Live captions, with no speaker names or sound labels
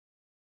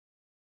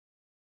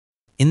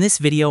In this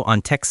video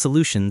on Tech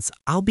Solutions,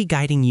 I'll be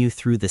guiding you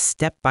through the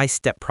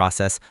step-by-step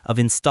process of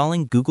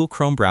installing Google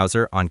Chrome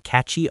browser on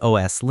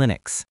CachyOS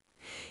Linux.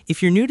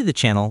 If you're new to the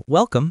channel,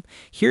 welcome.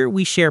 Here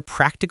we share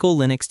practical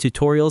Linux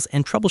tutorials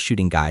and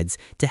troubleshooting guides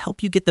to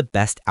help you get the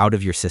best out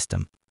of your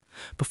system.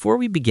 Before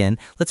we begin,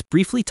 let's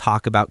briefly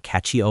talk about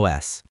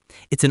CachyOS.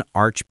 It's an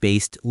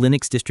Arch-based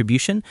Linux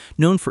distribution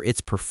known for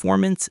its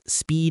performance,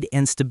 speed,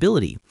 and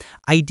stability,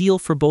 ideal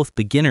for both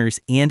beginners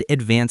and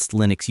advanced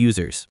Linux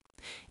users.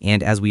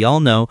 And as we all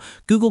know,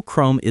 Google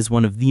Chrome is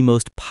one of the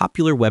most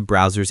popular web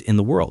browsers in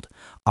the world,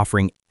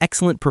 offering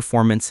excellent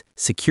performance,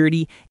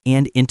 security,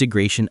 and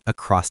integration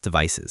across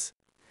devices.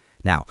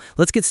 Now,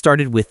 let's get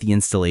started with the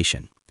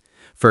installation.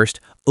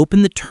 First,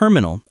 open the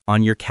terminal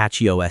on your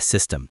CachyOS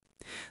system.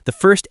 The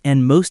first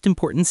and most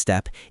important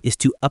step is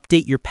to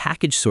update your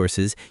package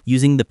sources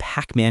using the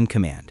pacman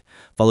command,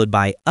 followed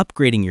by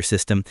upgrading your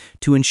system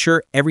to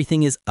ensure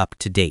everything is up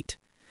to date.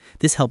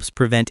 This helps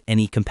prevent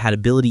any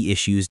compatibility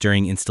issues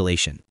during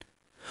installation.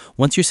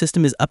 Once your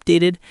system is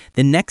updated,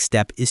 the next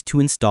step is to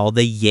install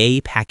the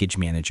Yay package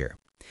manager.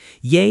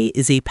 Yay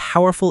is a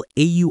powerful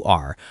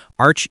AUR,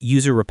 Arch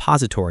User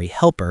Repository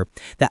helper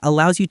that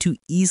allows you to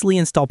easily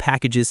install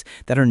packages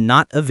that are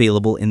not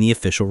available in the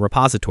official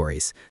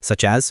repositories,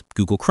 such as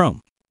Google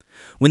Chrome.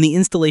 When the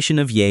installation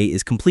of Yay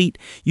is complete,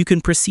 you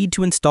can proceed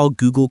to install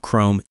Google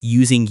Chrome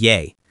using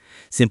Yay.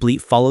 Simply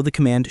follow the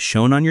command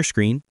shown on your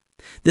screen.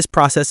 This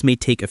process may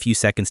take a few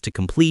seconds to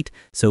complete,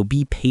 so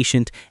be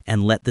patient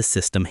and let the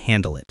system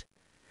handle it.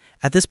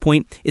 At this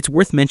point, it's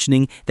worth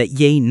mentioning that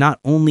Yay not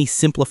only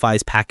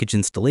simplifies package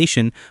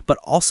installation, but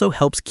also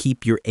helps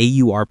keep your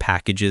AUR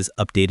packages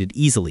updated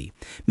easily,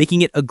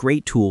 making it a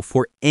great tool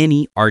for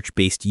any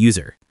Arch-based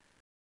user.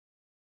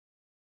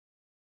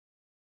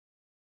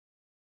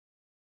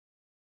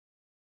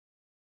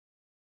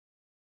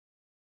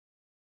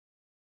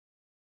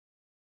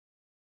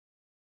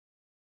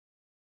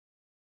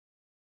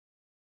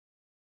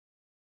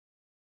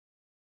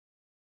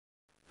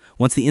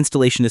 Once the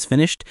installation is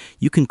finished,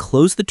 you can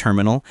close the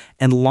terminal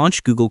and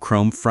launch Google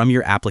Chrome from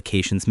your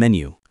Applications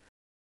menu.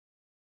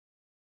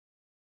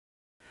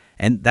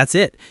 And that's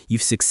it.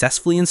 You've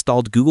successfully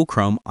installed Google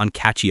Chrome on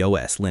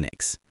CachyOS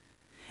Linux.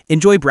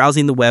 Enjoy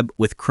browsing the web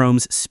with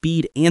Chrome's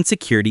speed and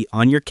security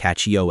on your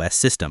CachyOS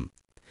system.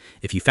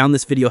 If you found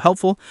this video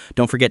helpful,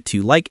 don't forget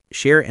to like,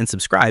 share, and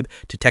subscribe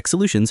to Tech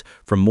Solutions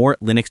for more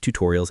Linux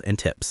tutorials and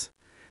tips.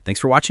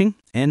 Thanks for watching,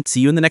 and see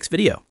you in the next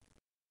video.